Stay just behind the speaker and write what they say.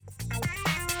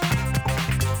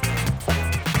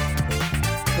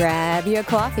Grab your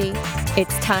coffee.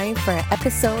 It's time for an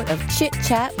episode of Chit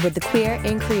Chat with the Queer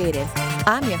and Creative.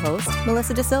 I'm your host,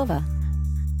 Melissa Da Silva.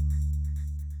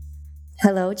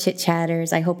 Hello, Chit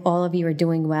Chatters. I hope all of you are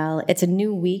doing well. It's a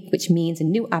new week, which means a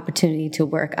new opportunity to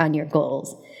work on your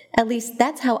goals. At least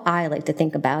that's how I like to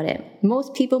think about it.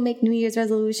 Most people make New Year's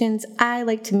resolutions. I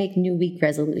like to make New Week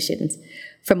resolutions.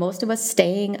 For most of us,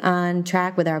 staying on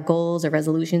track with our goals or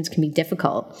resolutions can be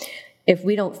difficult. If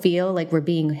we don't feel like we're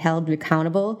being held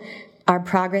accountable, our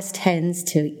progress tends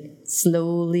to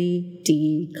slowly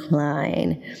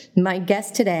decline. My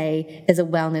guest today is a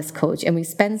wellness coach, and we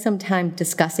spend some time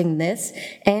discussing this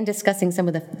and discussing some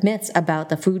of the myths about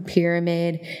the food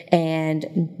pyramid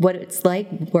and what it's like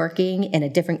working in a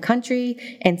different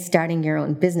country and starting your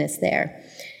own business there.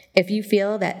 If you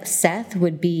feel that Seth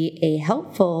would be a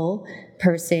helpful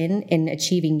person in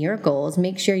achieving your goals,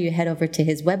 make sure you head over to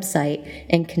his website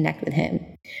and connect with him.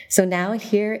 So now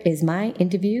here is my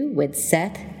interview with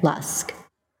Seth Lusk.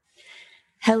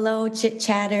 Hello, Chit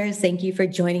Chatters. Thank you for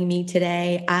joining me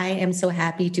today. I am so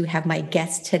happy to have my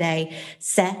guest today,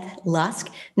 Seth Lusk.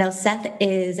 Now, Seth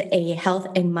is a health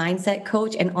and mindset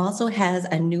coach and also has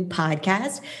a new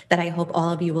podcast that I hope all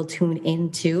of you will tune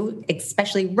into,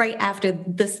 especially right after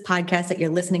this podcast that you're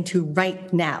listening to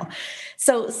right now.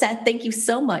 So, Seth, thank you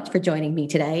so much for joining me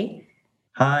today.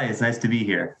 Hi, it's nice to be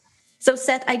here. So,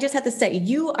 Seth, I just have to say,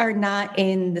 you are not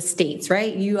in the States,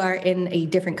 right? You are in a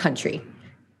different country.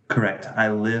 Correct. I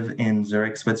live in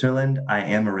Zurich, Switzerland. I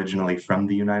am originally from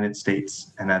the United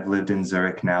States, and I've lived in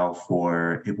Zurich now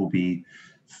it will be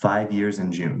 5 years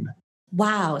in June.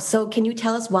 Wow. So can you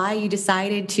tell us why you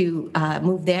decided to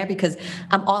move there? Because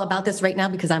I'm all about this right now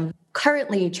because I'm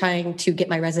currently trying to get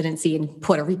my residency in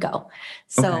Puerto Rico.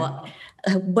 So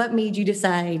What made you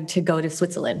decide to go to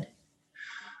Switzerland?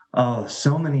 Oh,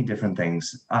 so many different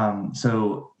things.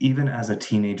 So even as a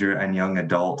teenager and young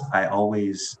adult, I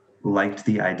always liked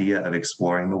the idea of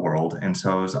exploring the world. And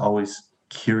so I was always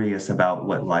curious about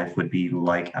what life would be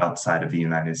like outside of the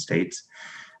United States.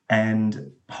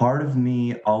 And part of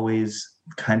me always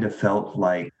kind of felt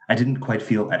like I didn't quite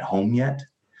feel at home yet.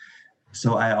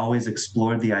 So I always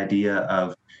explored the idea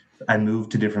of I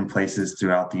moved to different places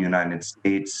throughout the United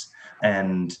States,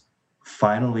 and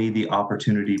finally the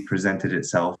opportunity presented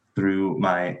itself through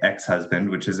my ex-husband,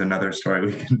 which is another story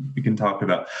we can talk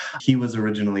about. He was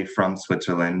originally from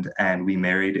Switzerland and we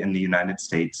married in the United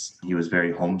States. He was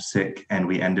very homesick and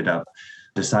we ended up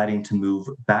deciding to move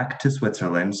back to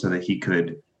Switzerland so that he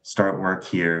could start work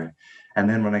here. And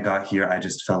then when I got here, I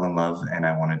just fell in love and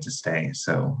I wanted to stay.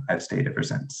 So I've stayed ever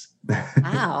since.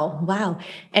 Wow.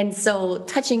 And so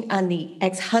touching on the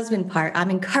ex-husband part,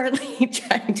 I'm currently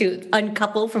trying to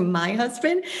uncouple from my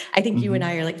husband. I think you and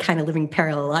I are like kind of living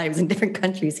parallel lives in different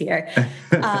countries here.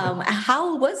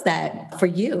 How was that for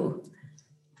you?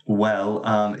 Well,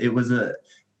 it was a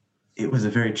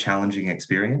very challenging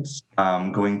experience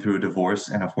going through a divorce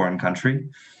in a foreign country.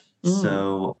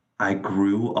 So I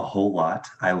grew a whole lot.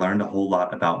 I learned a whole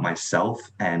lot about myself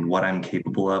and what I'm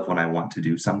capable of when I want to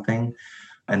do something.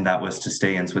 And that was to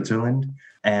stay in Switzerland.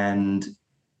 And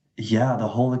yeah, the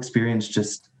whole experience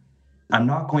I'm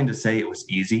not going to say it was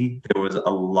easy. There was a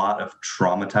lot of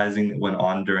traumatizing that went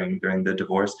on during the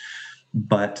divorce,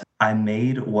 but I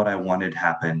made what I wanted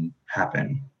happen.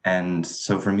 And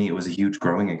so for me, it was a huge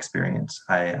growing experience.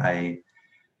 I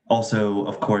also,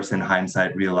 of course, in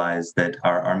hindsight, realized that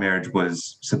our marriage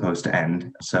was supposed to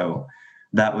end. So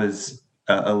that was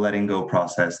a letting go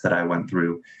process that I went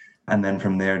through. And then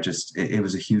from there, it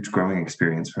was a huge growing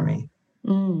experience for me.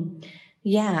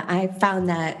 Yeah, I found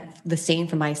that the same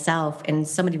for myself. And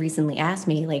somebody recently asked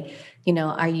me, like,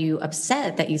 are you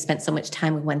upset that you spent so much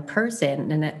time with one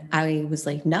person? And I was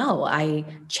like, no, I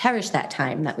cherish that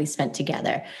time that we spent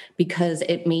together because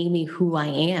it made me who I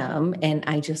am. And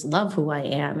I just love who I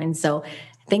am. And so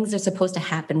things are supposed to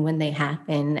happen when they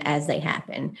happen, as they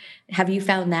happen. Have you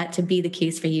found that to be the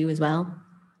case for you as well?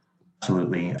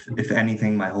 Absolutely. If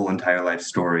anything, my whole entire life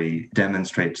story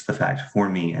demonstrates the fact for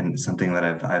me, and something that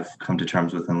I've come to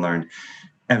terms with and learned,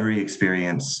 every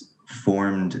experience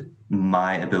formed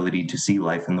my ability to see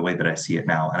life in the way that I see it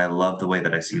now. And I love the way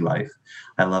that I see life.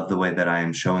 I love the way that I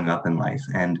am showing up in life.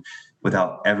 And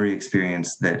without every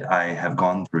experience that I have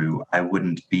gone through, I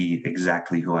wouldn't be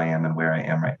exactly who I am and where I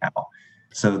am right now.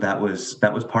 So that was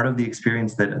part of the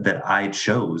experience that I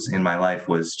chose in my life,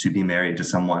 was to be married to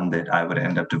someone that I would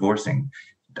end up divorcing.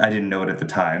 I didn't know it at the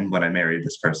time when I married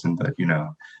this person, but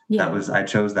I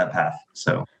chose that path.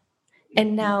 So.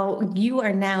 And now you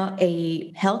are now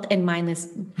a health and mindless,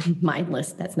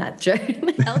 that's not true.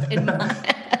 Health and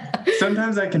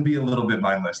Sometimes I can be a little bit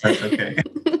mindless. That's okay.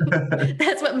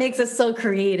 That's what makes us so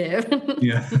creative.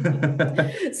 Yeah.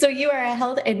 So you are a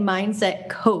health and mindset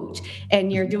coach,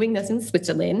 and you're doing this in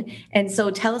Switzerland. And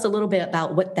so tell us a little bit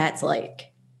about what that's like.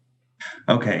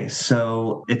 Okay,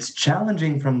 so it's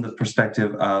challenging from the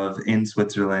perspective of in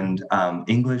Switzerland,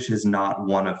 English is not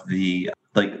one of the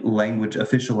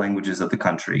official languages of the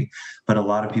country, but a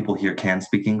lot of people here can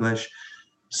speak English.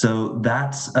 So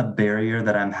that's a barrier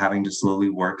that I'm having to slowly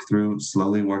work through,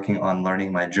 slowly working on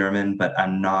learning my German, but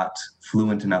I'm not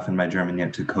fluent enough in my German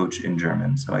yet to coach in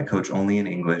German. So I coach only in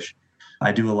English.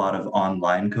 I do a lot of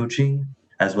online coaching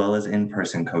as well as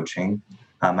in-person coaching.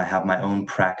 I have my own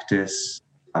practice,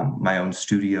 my own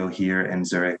studio here in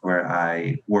Zurich where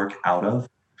I work out of.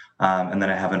 And then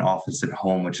I have an office at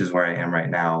home, which is where I am right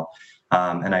now.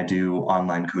 And I do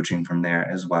online coaching from there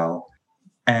as well.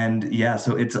 And yeah,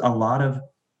 so it's a lot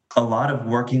of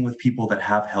working with people that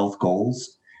have health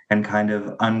goals and kind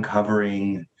of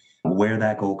uncovering where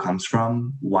that goal comes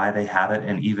from, why they have it,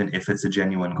 and even if it's a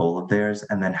genuine goal of theirs,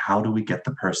 and then how do we get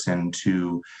the person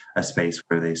to a space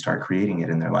where they start creating it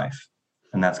in their life.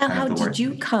 And that's Now, kind of how the did work.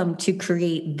 you come to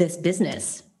create this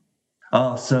business?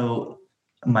 Oh, so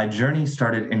my journey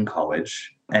started in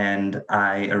college, and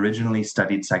I originally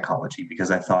studied psychology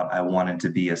because I thought I wanted to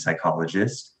be a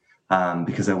psychologist,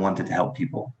 because I wanted to help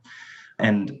people.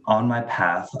 And on my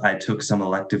path, I took some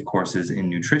elective courses in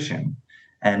nutrition,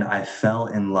 and I fell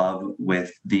in love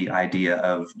with the idea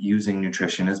of using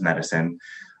nutrition as medicine.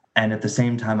 And at the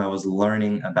same time, I was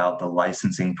learning about the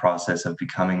licensing process of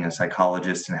becoming a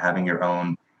psychologist and having your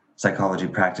own psychology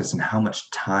practice and how much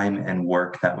time and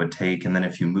work that would take. And then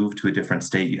if you move to a different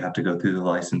state, you have to go through the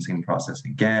licensing process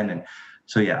again. And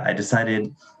so, yeah, I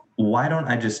decided, why don't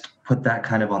I just put that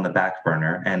kind of on the back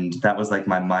burner? And that was like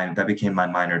that became my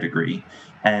minor degree.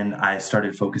 And I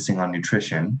started focusing on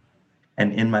nutrition.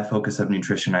 And in my focus of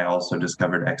nutrition, I also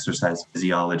discovered exercise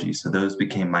physiology. So those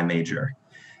became my major.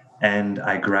 And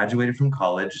I graduated from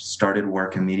college, started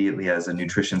work immediately as a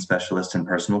nutrition specialist and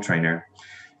personal trainer.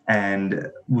 And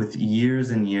with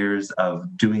years and years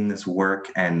of doing this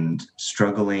work and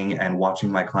struggling and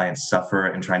watching my clients suffer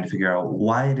and trying to figure out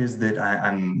why it is that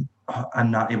I'm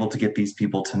not able to get these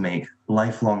people to make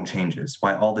lifelong changes,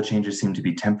 why all the changes seem to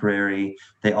be temporary,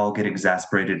 they all get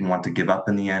exasperated and want to give up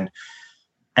in the end.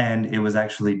 And it was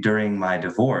actually during my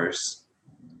divorce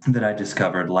that I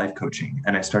discovered life coaching,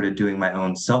 and I started doing my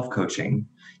own self-coaching.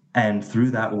 And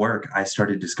through that work, I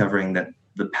started discovering that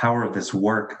the power of this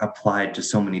work applied to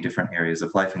so many different areas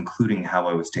of life, including how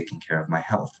I was taking care of my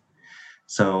health.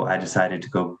 So I decided to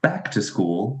go back to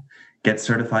school, get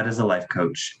certified as a life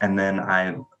coach, and then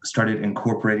I started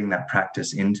incorporating that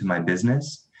practice into my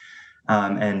business.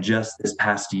 And just this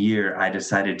past year, I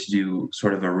decided to do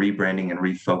sort of a rebranding and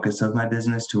refocus of my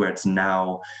business to where it's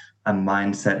now a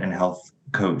mindset and health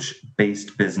coach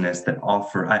based business that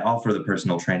I offer the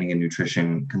personal training and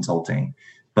nutrition consulting,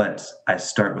 but I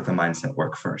start with the mindset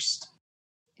work first.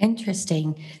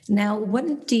 Interesting. Now,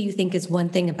 what do you think is one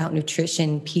thing about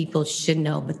nutrition people should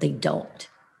know, but they don't?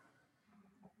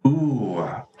 Ooh,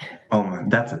 oh man,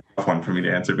 that's a tough one for me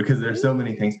to answer because there's so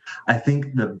many things. I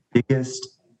think the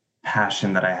biggest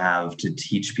passion that I have to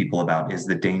teach people about is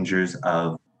the dangers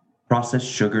of processed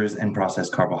sugars and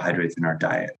processed carbohydrates in our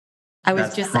diet. I was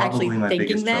That's just actually probably my thinking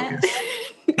biggest that focus.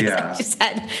 because I Yeah. just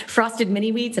had frosted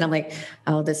mini wheats and I'm like,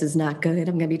 oh, this is not good.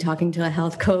 I'm going to be talking to a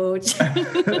health coach.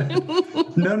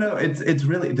 No, it's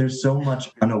really, there's so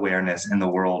much unawareness in the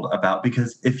world about,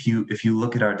 because if you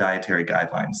look at our dietary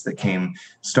guidelines that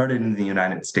started in the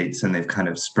United States and they've kind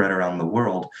of spread around the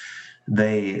world,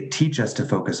 they teach us to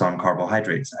focus on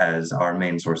carbohydrates as our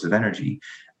main source of energy.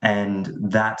 And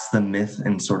that's the myth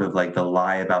and sort of like the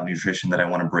lie about nutrition that I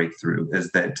want to break through,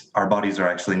 is that our bodies are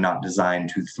actually not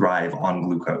designed to thrive on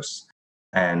glucose.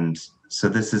 And so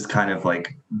this is kind of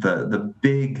like the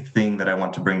big thing that I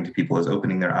want to bring to people, is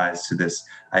opening their eyes to this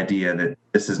idea that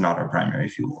this is not our primary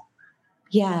fuel.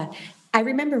 Yeah. I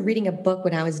remember reading a book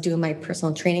when I was doing my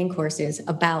personal training courses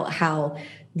about how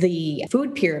the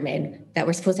food pyramid, that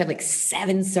we're supposed to have like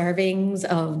 7 servings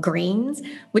of grains,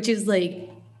 which is like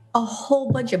a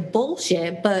whole bunch of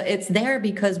bullshit, but it's there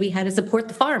because we had to support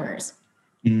the farmers.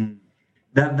 Mm.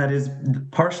 That is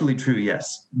partially true,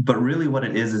 yes. But really what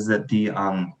it is that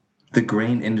the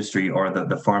grain industry, or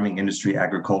the farming industry,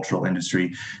 agricultural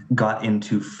industry, got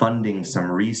into funding some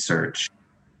research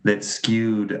that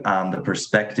skewed the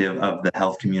perspective of the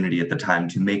health community at the time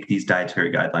to make these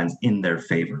dietary guidelines in their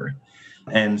favor.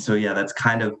 And so, yeah, that's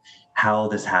kind of how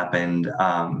this happened.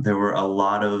 There were a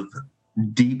lot of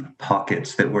deep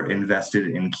pockets that were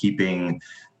invested in keeping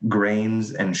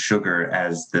grains and sugar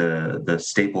as the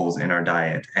staples in our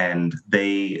diet, and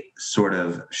they sort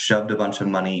of shoved a bunch of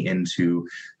money into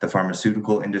the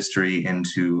pharmaceutical industry,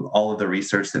 into all of the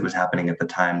research that was happening at the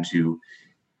time to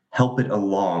help it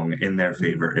along in their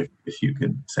favor, if you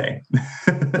could say.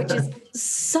 Which is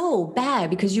so bad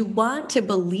because you want to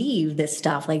believe this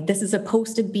stuff. Like, this is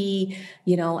supposed to be,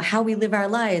 how we live our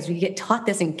lives. We get taught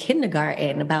this in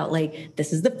kindergarten about, like,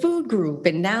 this is the food group.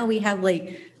 And now we have,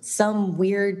 like, some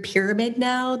weird pyramid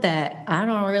now that I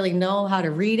don't really know how to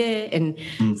read it.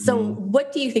 And so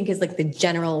what do you think is, like, the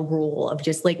general rule of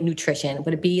just, like, nutrition?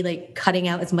 Would it be, like, cutting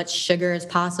out as much sugar as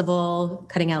possible,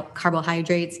 cutting out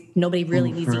carbohydrates? Nobody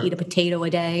really needs to eat a potato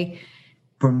a day.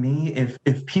 For me,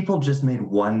 if people just made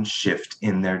one shift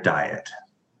in their diet,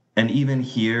 and even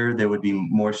here, there would be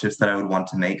more shifts that I would want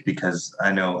to make, because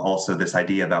I know also this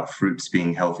idea about fruits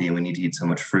being healthy and we need to eat so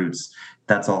much fruits,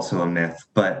 that's also a myth.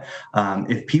 But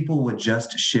if people would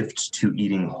just shift to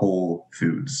eating whole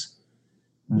foods,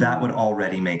 that would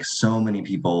already make so many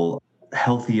people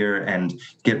healthier and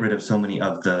get rid of so many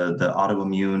of the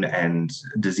autoimmune and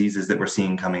diseases that we're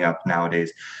seeing coming up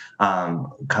nowadays,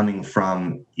 coming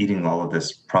from eating all of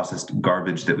this processed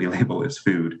garbage that we label as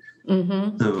food.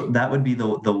 So that would be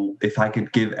the if I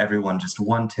could give everyone just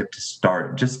one tip to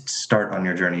start, just start on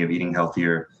your journey of eating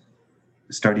healthier,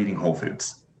 start eating whole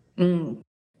foods.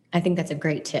 I think that's a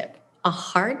great tip. A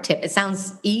hard tip. It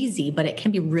sounds easy, but it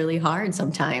can be really hard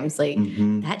sometimes. Like,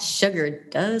 that sugar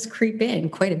does creep in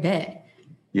quite a bit.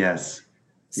 Yes.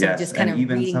 So Yes. just kind And of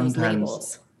even reading those sometimes,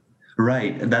 labels.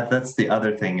 right. That's the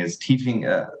other thing, is teaching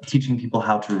people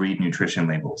how to read nutrition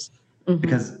labels.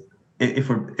 Because if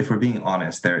we're being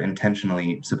honest, they're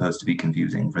intentionally supposed to be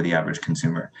confusing for the average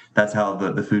consumer. That's how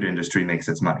the food industry makes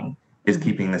its money, is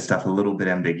keeping this stuff a little bit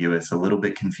ambiguous, a little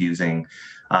bit confusing,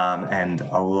 and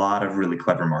a lot of really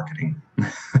clever marketing.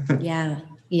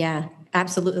 Yeah,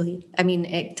 absolutely. I mean,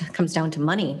 it comes down to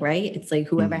money, right? It's like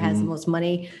whoever has the most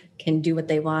money can do what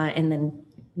they want. And then,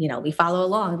 we follow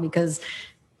along because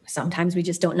sometimes we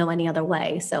just don't know any other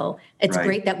way. So it's Right.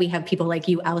 great that we have people like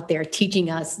you out there teaching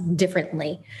us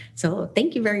differently. So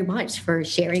thank you very much for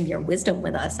sharing your wisdom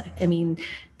with us. I mean,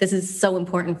 this is so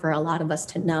important for a lot of us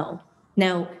to know.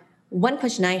 Now, one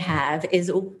question I have is,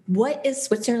 what is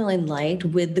Switzerland like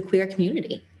with the queer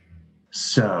community?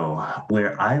 So,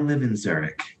 where I live in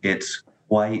Zurich, it's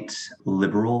quite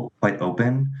liberal, quite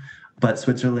open. But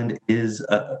Switzerland is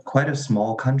quite a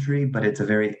small country, but it's a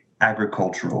very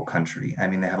agricultural country. I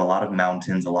mean, they have a lot of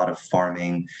mountains, a lot of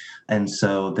farming. And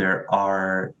so there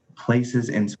are places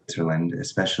in Switzerland,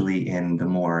 especially in the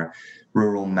more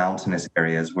rural mountainous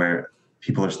areas, where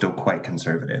people are still quite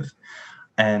conservative.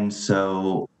 And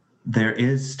so there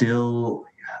is still,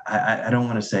 I don't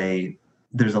want to say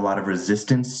there's a lot of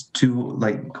resistance to,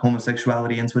 like,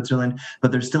 homosexuality in Switzerland,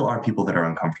 but there still are people that are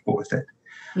uncomfortable with it.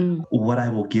 What I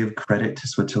will give credit to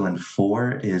Switzerland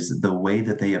for is the way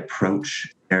that they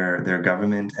approach their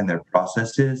government and their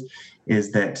processes,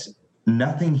 is that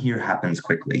nothing here happens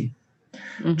quickly.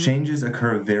 Changes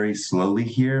occur very slowly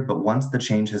here, but once the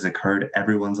change has occurred,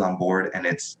 everyone's on board and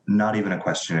it's not even a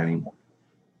question anymore.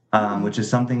 Which is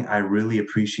something I really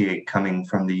appreciate coming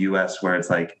from the US, where it's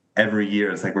like every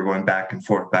year it's like we're going back and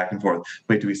forth, back and forth.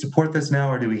 Wait, do we support this now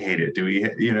or do we hate it? Do we,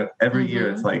 every year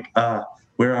it's like,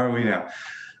 where are we now?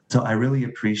 So I really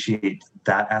appreciate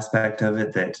that aspect of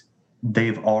it, that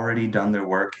they've already done their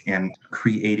work in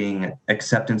creating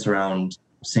acceptance around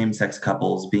same-sex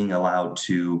couples being allowed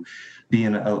to be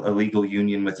in a legal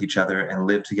union with each other and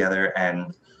live together.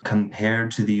 And compared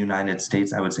to the United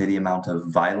States, I would say the amount of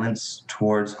violence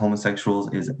towards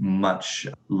homosexuals is much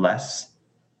less.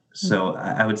 So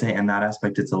I would say in that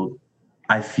aspect,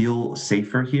 I feel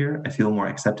safer here. I feel more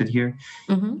accepted here.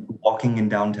 Walking in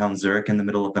downtown Zurich in the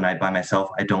middle of the night by myself,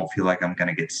 I don't feel like I'm going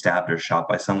to get stabbed or shot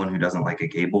by someone who doesn't like a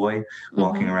gay boy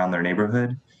walking around their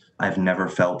neighborhood. I've never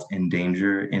felt in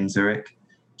danger in Zurich.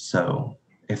 So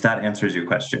if that answers your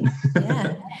question.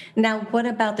 Yeah. Now, what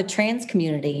about the trans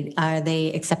community? Are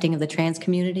they accepting of the trans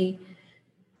community?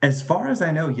 As far as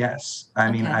I know, yes.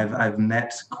 I mean, Okay. I've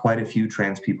met quite a few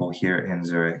trans people here in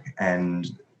Zurich, and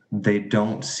they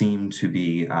don't seem to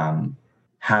be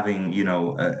having,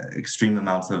 extreme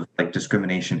amounts of, like,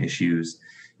 discrimination issues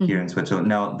here in Switzerland.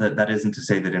 Now, that isn't to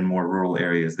say that in more rural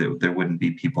areas there wouldn't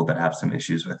be people that have some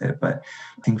issues with it, but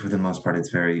I think for the most part it's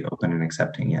very open and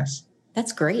accepting. Yes.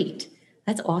 That's great.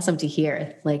 That's awesome to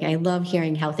hear. Like, I love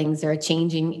hearing how things are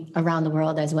changing around the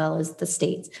world as well as the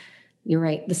States. You're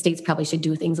right. The States probably should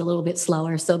do things a little bit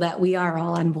slower so that we are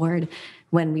all on board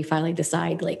when we finally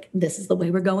decide, like, this is the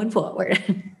way we're going forward.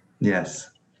 Yes.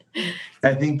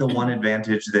 I think the one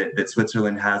advantage that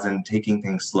Switzerland has in taking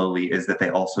things slowly is that they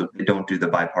don't do the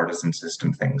bipartisan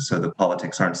system thing. So the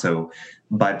politics aren't so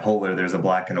bipolar. There's a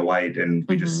black and a white, and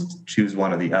we just choose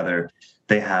one or the other.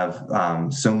 They have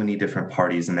so many different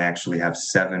parties, and they actually have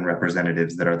 7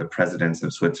 representatives that are the presidents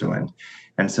of Switzerland.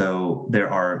 And so there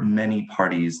are many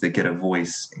parties that get a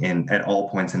voice at all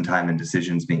points in time in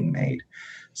decisions being made.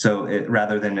 So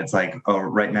rather than it's like, oh,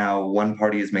 right now one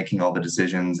party is making all the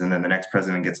decisions and then the next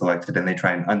president gets elected and they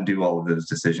try and undo all of those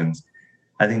decisions.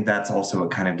 I think that's also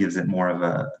what kind of gives it more of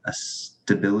a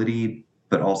stability,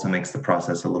 but also makes the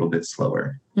process a little bit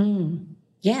slower.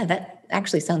 Yeah, that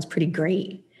actually sounds pretty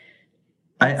great.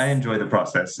 I enjoy the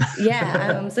process.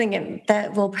 Yeah, I'm thinking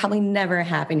that will probably never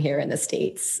happen here in the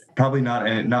States. Probably not,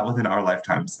 and not within our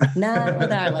lifetimes. Not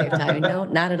with our lifetime. No,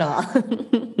 not at all.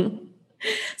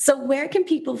 So where can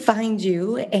people find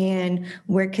you, and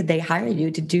where could they hire you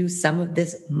to do some of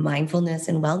this mindfulness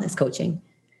and wellness coaching?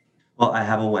 Well, I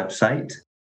have a website.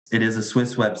 It is a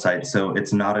Swiss website, so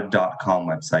it's not a .com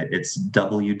website. It's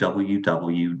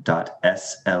www.slch.ch.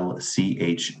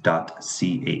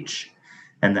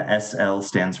 And the SL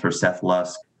stands for Seth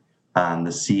Lusk.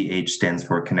 The CH stands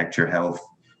for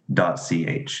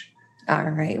connectyourhealth.ch. All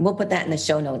right. We'll put that in the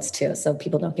show notes too, so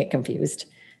people don't get confused.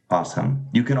 Awesome.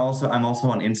 I'm also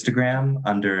on Instagram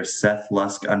under Seth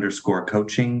Lusk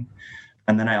 _coaching.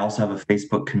 And then I also have a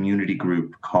Facebook community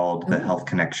group called the Health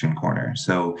Connection Corner.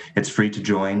 So it's free to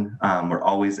join. We're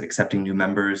always accepting new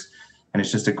members. And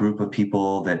it's just a group of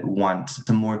people that want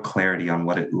some more clarity on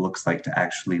what it looks like to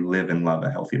actually live and love a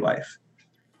healthy life.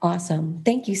 Awesome.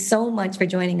 Thank you so much for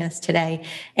joining us today.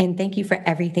 And thank you for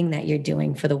everything that you're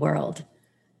doing for the world.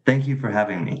 Thank you for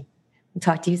having me. I'll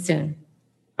talk to you soon.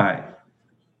 All right.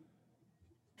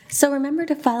 So remember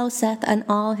to follow Seth on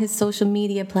all his social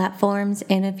media platforms.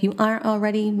 And if you aren't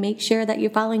already, make sure that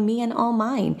you're following me on all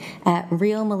mine at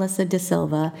Real Melissa Da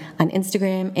Silva on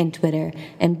Instagram and Twitter.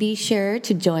 And be sure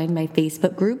to join my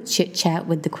Facebook group, Chit Chat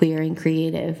with the Queer and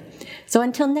Creative. So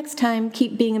until next time,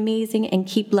 keep being amazing and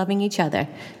keep loving each other.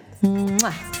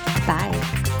 Mwah.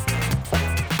 Bye.